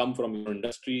 who come from your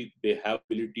industry. They have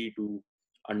ability to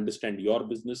understand your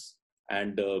business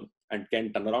and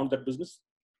can turn around that business.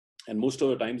 And most of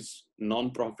the times,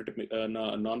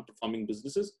 non-performing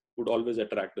businesses would always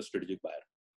attract a strategic buyer.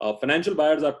 Financial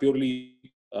buyers are purely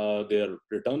they're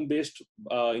return-based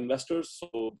investors,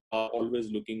 so are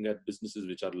always looking at businesses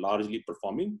which are largely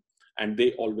performing, and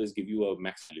they always give you a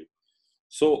max value.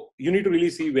 So you need to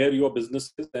really see where your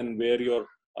business is and where your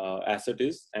asset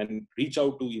is, and reach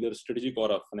out to either a strategic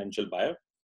or a financial buyer,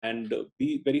 and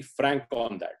be very frank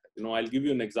on that. I'll give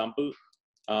you an example.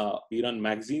 We run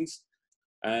magazines,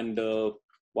 and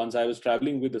once I was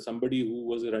traveling with somebody who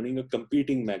was running a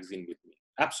competing magazine with me,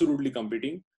 absolutely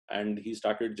competing, and he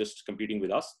started just competing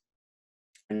with us.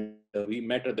 And we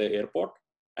met at the airport,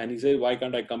 and he said, "Why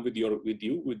can't I come with you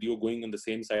going on the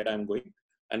same side I'm going,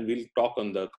 and we'll talk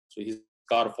on the." So his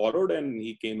car followed, and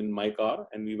he came in my car,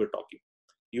 and we were talking.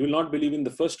 You will not believe, in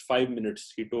the first 5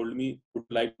 minutes, he told me, "Would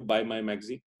you like to buy my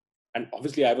magazine?" And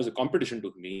obviously I was a competition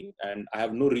to me, and I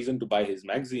have no reason to buy his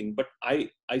magazine. But I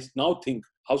now think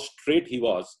how straight he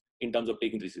was in terms of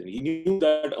taking the decision. He knew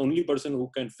that only person who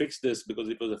can fix this, because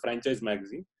it was a franchise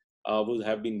magazine, would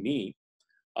have been me.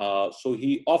 So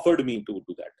he offered me to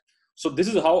do that. So this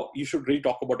is how you should really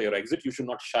talk about your exit. You should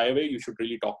not shy away. You should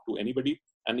really talk to anybody,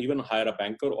 and even hire a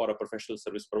banker or a professional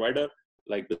service provider.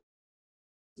 Like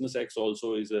BusinessEx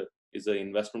also is an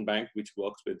investment bank which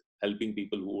works with helping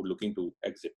people who are looking to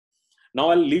exit. Now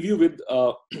I'll leave you with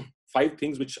 5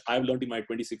 things which I've learned in my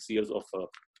 26 years of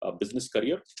business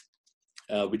career,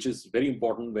 which is very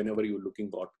important whenever you're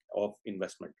looking of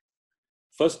investment.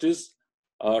 First is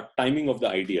timing of the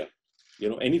idea.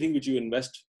 Anything which you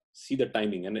invest, see the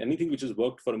timing. And anything which has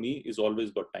worked for me is always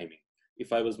about timing.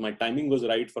 If my timing was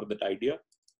right for that idea,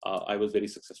 I was very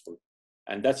successful.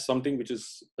 And that's something which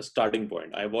is a starting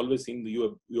point. I've always seen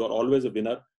you are always a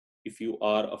winner if you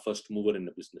are a first mover in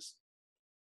a business.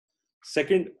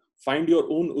 Second, find your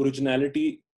own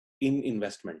originality in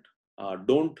investment.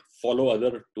 Don't follow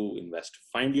other to invest.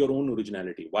 Find your own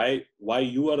originality. Why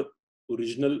you are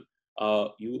original?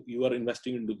 You are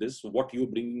investing into this. What you're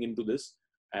bringing into this,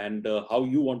 and how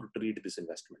you want to treat this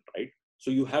investment, right?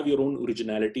 So you have your own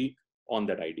originality on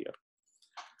that idea.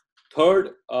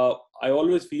 Third, I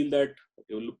always feel that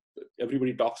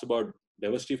everybody talks about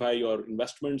diversify your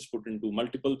investments, put into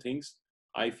multiple things.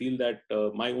 I feel that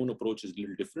my own approach is a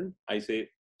little different. I say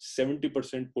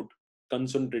 70% put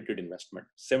concentrated investment,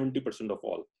 70% of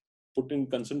all. Put in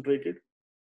concentrated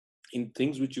in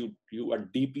things which you are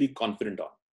deeply confident on,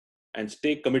 and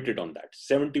stay committed on that,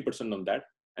 70% on that,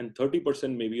 and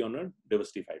 30% maybe on a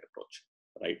diversified approach,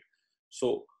 right?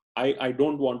 So I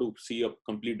don't want to see a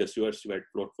complete diversified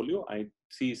portfolio. I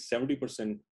see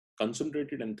 70%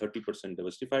 concentrated and 30%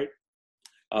 diversified.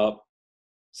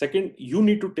 Second, you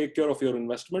need to take care of your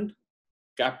investment.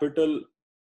 Capital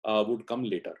would come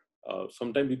later.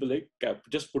 Sometimes people like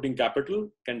just putting capital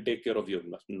can take care of your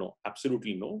investment. No,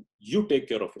 absolutely no. You take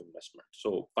care of your investment.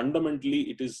 So fundamentally,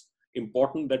 it is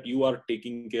important that you are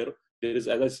taking care. There is,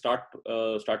 as I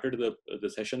started the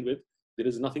session with, there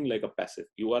is nothing like a passive.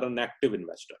 You are an active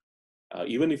investor.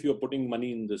 Even if you are putting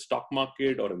money in the stock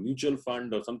market or a mutual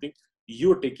fund or something,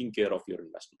 you are taking care of your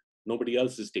investment. Nobody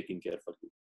else is taking care for you.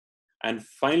 And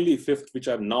finally, fifth, which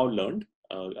I've now learned,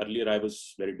 earlier I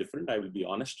was very different, I will be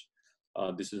honest.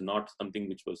 This is not something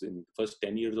which was in the first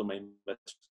 10 years of my investment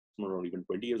or even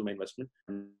 20 years of my investment.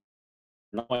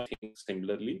 Now I think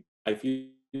similarly, I feel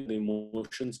the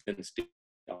emotions can stay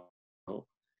down.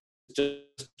 It's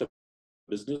just a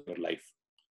business or life.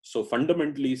 So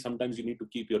fundamentally, sometimes you need to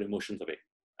keep your emotions away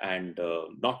and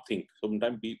not think.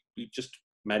 Sometimes we just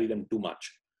marry them too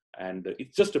much. And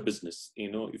it's just a business.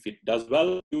 If it does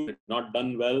well, if it's not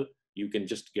done well, you can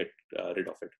just get rid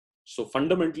of it. So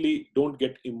fundamentally, don't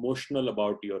get emotional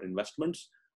about your investments.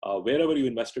 Wherever you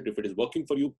invested, if it is working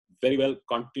for you, very well,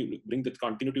 bring the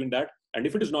continuity in that. And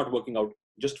if it is not working out,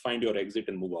 just find your exit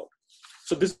and move out.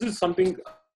 So this is something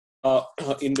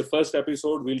in the first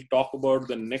episode. We'll talk about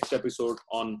the next episode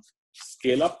on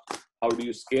scale up. How do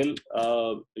you scale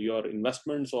your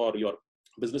investments or your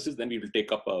businesses? Then we will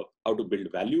take up how to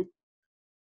build value.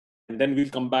 And then we'll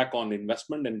come back on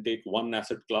investment and take one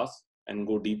asset class and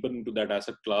go deeper into that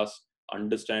asset class,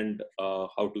 understand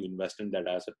how to invest in that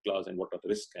asset class and what are the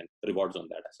risks and rewards on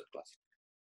that asset class.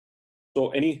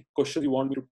 So any questions you want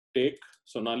me to take,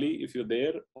 Sonali, if you're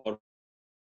there? Or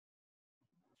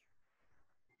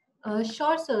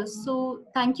Sure, sir. So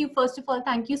thank you. First of all,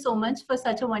 thank you so much for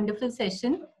such a wonderful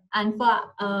session and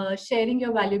for sharing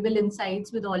your valuable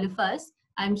insights with all of us.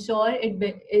 I'm sure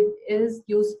it is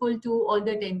useful to all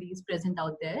the attendees present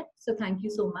out there. So thank you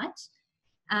so much.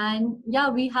 And yeah,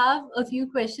 we have a few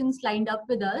questions lined up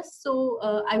with us. So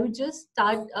I would just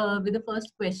start with the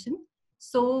first question.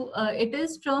 So it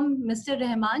is from Mr.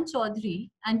 Rahman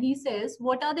Chaudhary, and he says,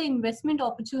 what are the investment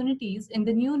opportunities in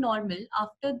the new normal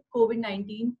after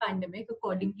COVID-19 pandemic,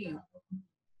 according to you?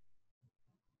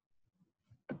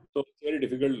 So it's a very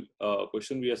difficult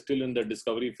question. We are still in the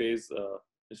discovery phase,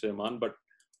 Mr. Rahman, but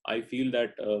I feel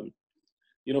that,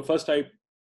 first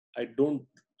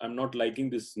I'm not liking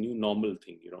this new normal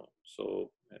thing, So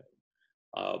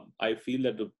I feel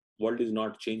that the world is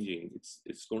not changing.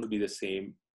 It's going to be the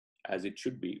same as it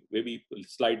should be. Maybe a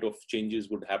slight of changes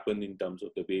would happen in terms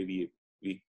of the way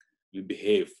we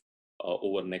behave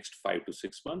over next 5 to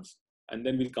 6 months, and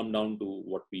then we'll come down to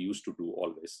what we used to do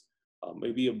always.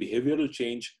 Maybe a behavioral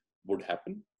change would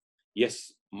happen.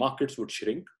 Yes, markets would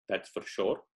shrink, that's for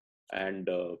sure, and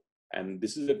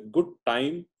this is a good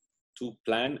time to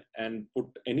plan and put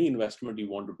any investment you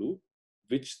want to do.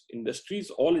 Which industries?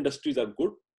 All industries are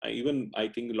good. I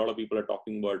think a lot of people are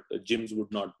talking about gyms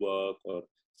would not work, or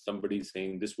somebody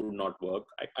saying this would not work.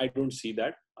 I don't see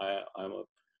that. I'm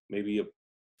maybe a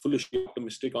foolishly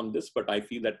optimistic on this, but I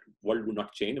feel that world would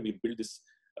not change. We built this,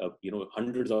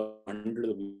 hundreds of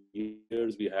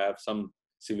years. We have some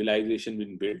civilization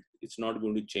being built. It's not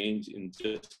going to change in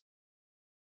just.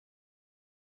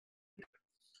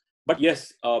 But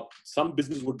yes, some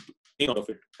business would gain out of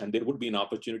it, and there would be an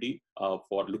opportunity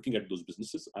for looking at those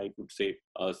businesses. I would say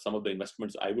some of the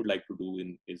investments I would like to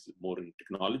do is more in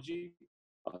technology,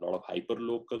 a lot of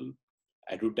hyper-local,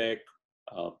 edutech.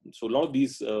 So a lot of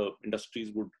these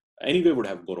industries would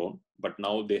have grown, but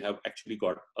now they have actually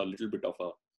got a little bit of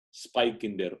a spike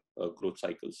in their growth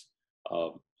cycles.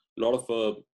 a lot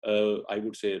of, I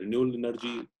would say, renewable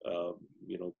energy,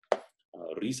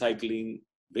 recycling,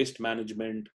 waste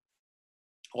management.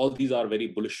 All these are very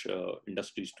bullish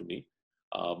industries to me.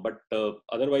 But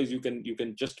otherwise, you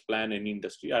can just plan any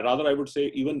industry. I would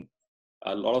say even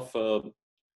a lot of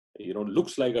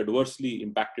looks like adversely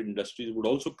impacted industries would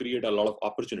also create a lot of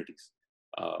opportunities,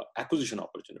 acquisition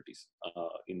opportunities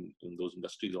in those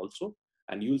industries also.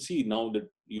 And you'll see now that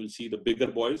the bigger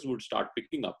boys would start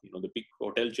picking up. The big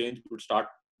hotel chains would start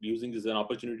using this as an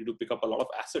opportunity to pick up a lot of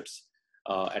assets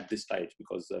at this stage,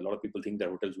 because a lot of people think that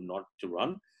hotels will not to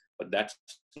run, but that's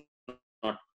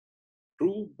not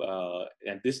true.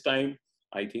 At this time,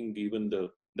 I think even the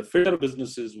fitter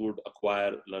businesses would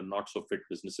acquire not so fit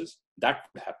businesses. That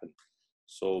would happen.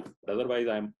 So otherwise,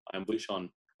 I'm bullish on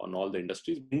all the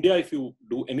industries. India, if you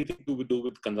do anything to do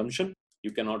with consumption,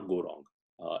 you cannot go wrong.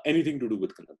 Anything to do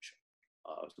with consumption,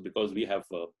 so because we have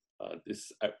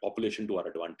this population to our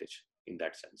advantage in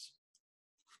that sense.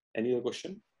 Any other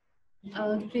question?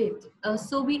 Great.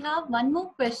 So we have one more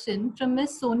question from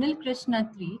Ms. Sonal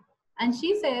Krishnatri, and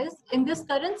she says, in this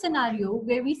current scenario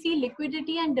where we see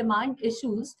liquidity and demand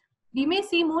issues, we may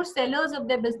see more sellers of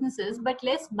their businesses, but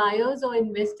less buyers or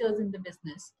investors in the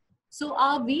business. So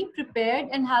are we prepared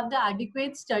and have the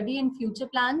adequate study and future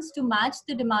plans to match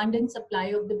the demand and supply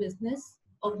of the business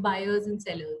of buyers and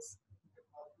sellers?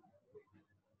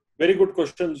 Very good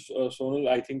questions, Sonal.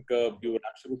 I think you are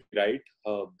absolutely right.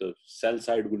 The sell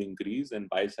side would increase and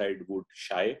buy side would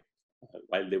shy.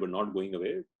 While they were not going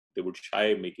away, they would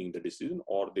shy making the decision,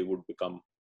 or they would become,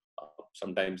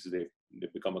 sometimes they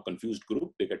become a confused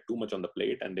group. They get too much on the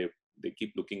plate and they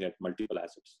keep looking at multiple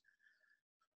assets.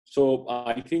 So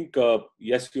I think,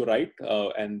 yes, you're right.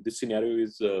 And this scenario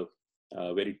is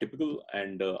very typical.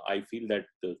 And I feel that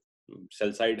the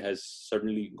sell side has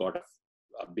certainly got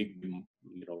a big,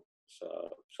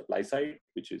 supply side,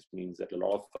 which means that a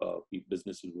lot of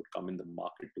businesses would come in the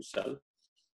market to sell,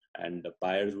 and the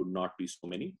buyers would not be so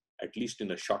many, at least in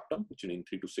the short term, which is in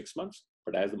 3 to 6 months.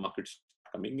 But as the market's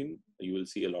coming in, you will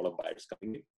see a lot of buyers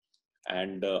coming in.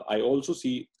 And I also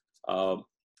see, there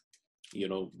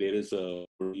is a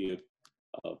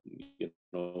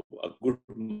good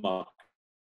market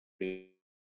in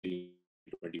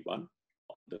 2021.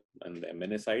 On the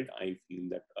M&A side, I feel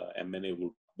that M&A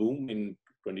would boom in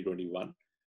 2021,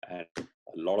 and a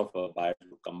lot of buyers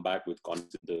would come back with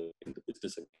confidence in the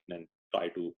business again and try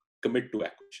to commit to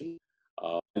acquisition.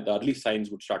 The early signs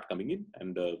would start coming in,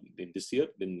 and in this year,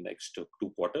 in the next 2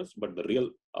 quarters, but the real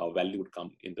value would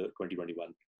come in the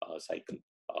 2021 cycle.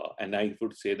 And I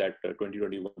would say that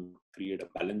 2021 would create a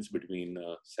balance between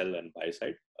sell and buy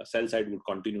side. Sell side would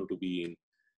continue to be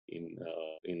in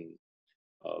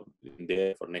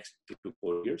there for next 3 to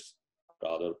 4 years.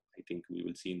 Rather, I think we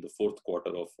will see in the 4th quarter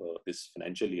of this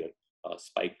financial year a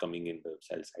spike coming in the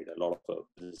sell side. A lot of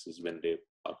businesses, when they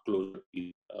are closed,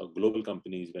 global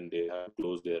companies, when they have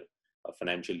closed their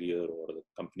financial year, or the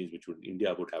companies which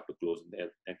India would have to close in their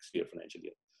next year financial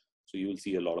year. So you will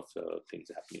see a lot of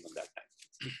things happening on that time.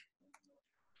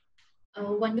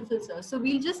 Wonderful, sir. So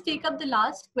we'll just take up the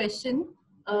last question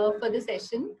for the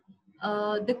session.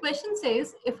 The question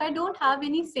says, if I don't have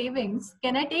any savings,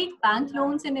 can I take bank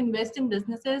loans and invest in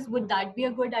businesses? Would that be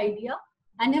a good idea?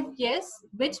 And if yes,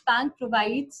 which bank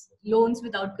provides loans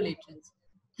without collaterals?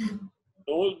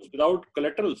 Loans without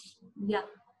collaterals? Yeah.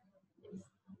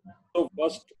 So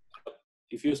first,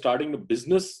 if you're starting a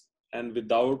business and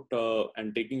without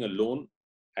and taking a loan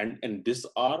and this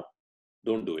hour,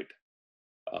 don't do it.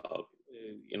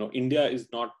 India is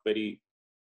not very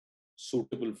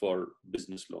suitable for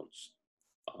business loans,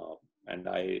 and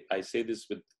I say this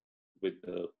with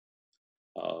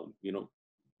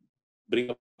bring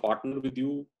a partner with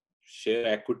you, share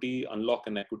equity, unlock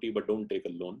an equity, but don't take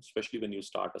a loan, especially when you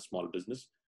start a small business,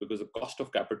 because the cost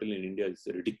of capital in India is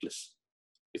ridiculous.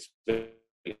 It's very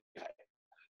high,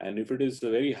 and if it is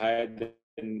very high,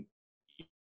 then you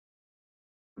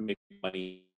make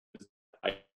money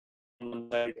on one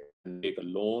side and take a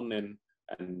loan, and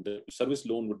the service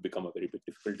loan would become a very big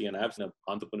difficulty. And I have seen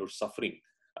entrepreneurs suffering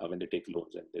when they take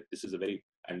loans, and this is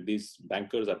and these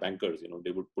bankers are bankers,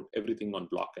 they would put everything on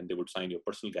block, and they would sign your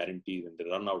personal guarantees, and they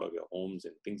run out of your homes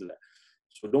and things like that.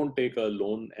 So don't take a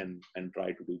loan and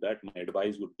try to do that. My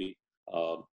advice would be,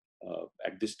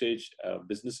 at this stage,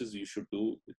 businesses you should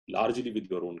do largely with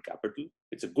your own capital.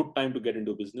 It's a good time to get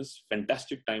into business,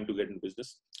 fantastic time to get into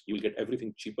business. You will get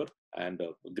everything cheaper, and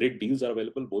great deals are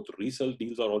available. Both resale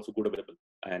deals are also good available,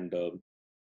 and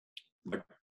but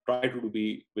try to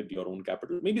be with your own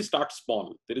capital. Maybe start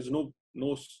small. There is no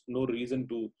reason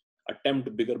to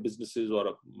attempt bigger businesses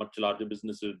or much larger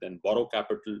businesses, then borrow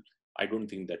capital. I don't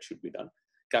think that should be done.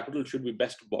 capital should be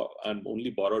best and only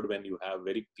borrowed when you have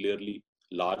very clearly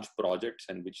large projects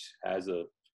and which has a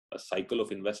cycle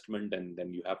of investment, and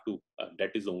then you have to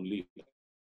debt is only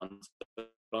answer.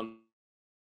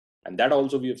 And that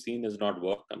also we have seen has not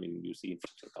worked. I mean, you see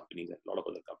infrastructure companies and a lot of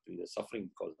other companies are suffering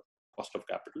because of the cost of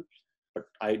capital. But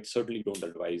I certainly don't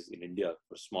advise in India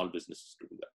for small businesses to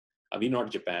do that. We're not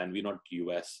Japan, we're not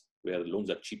US, where loans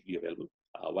are cheaply available.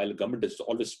 While the government has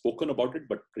always spoken about it,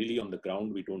 but really on the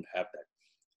ground, we don't have that.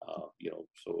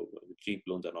 So cheap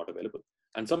loans are not available.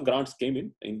 And some grants came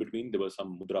in between. There was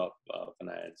some Mudra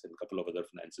finance and a couple of other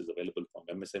finances available from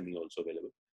MSME also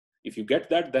available. If you get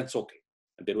that, that's okay.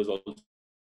 And there was also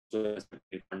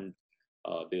a fund.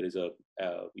 There is a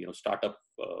startup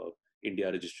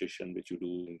India registration which you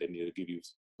do, and then they give you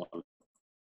small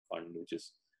fund which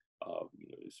is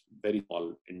is very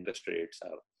small interest rates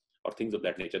or things of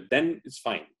that nature. Then it's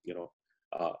fine.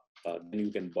 Then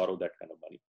you can borrow that kind of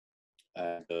money.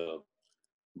 And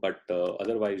but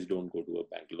otherwise, don't go to a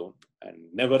bank loan, and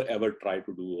never ever try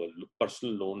to do a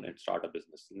personal loan and start a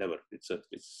business. Never.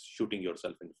 It's shooting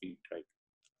yourself in the feet, right?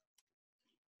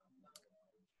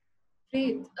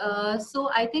 Great. So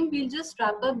I think we'll just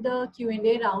wrap up the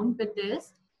Q&A round with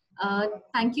this.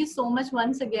 Thank you so much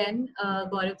once again,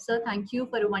 Gaurav sir. Thank you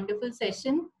for a wonderful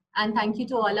session. And thank you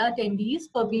to all our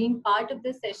attendees for being part of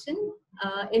this session.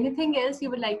 Anything else you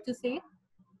would like to say?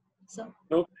 So.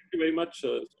 No, thank you very much.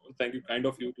 Thank you, kind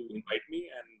of you, to invite me.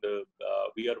 And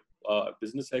we are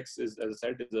BusinessEx is, as I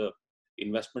said, is a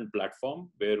investment platform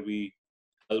where we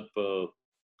help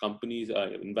companies,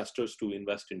 investors to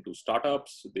invest into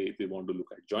startups. They want to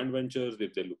look at joint ventures,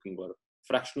 if they're looking for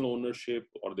fractional ownership,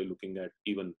 or they're looking at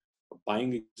even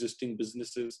buying existing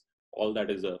businesses. All that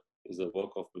is a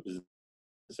work of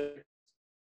BusinessEx.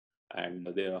 And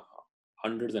there are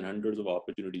hundreds and hundreds of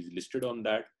opportunities listed on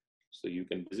that. So you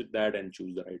can visit that and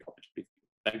choose the right opportunity.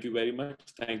 Thank you very much.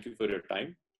 Thank you for your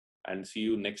time, and see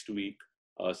you next week,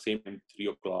 same time, 3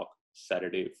 o'clock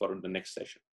Saturday for the next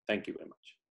session. Thank you very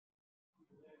much.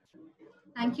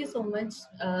 Thank you so much,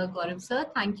 Gaurav sir.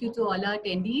 Thank you to all our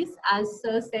attendees. As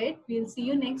sir said, we'll see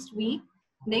you next week,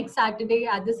 next Saturday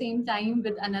at the same time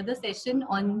with another session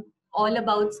on all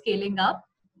about scaling up.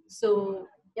 So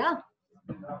yeah.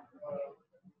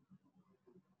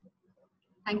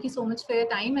 Thank you so much for your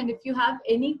time. And if you have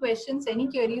any questions, any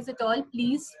queries at all,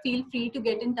 please feel free to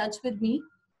get in touch with me.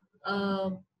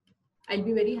 I'll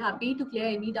be very happy to clear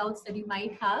any doubts that you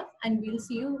might have, and we'll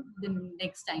see you the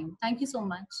next time. Thank you so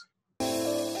much.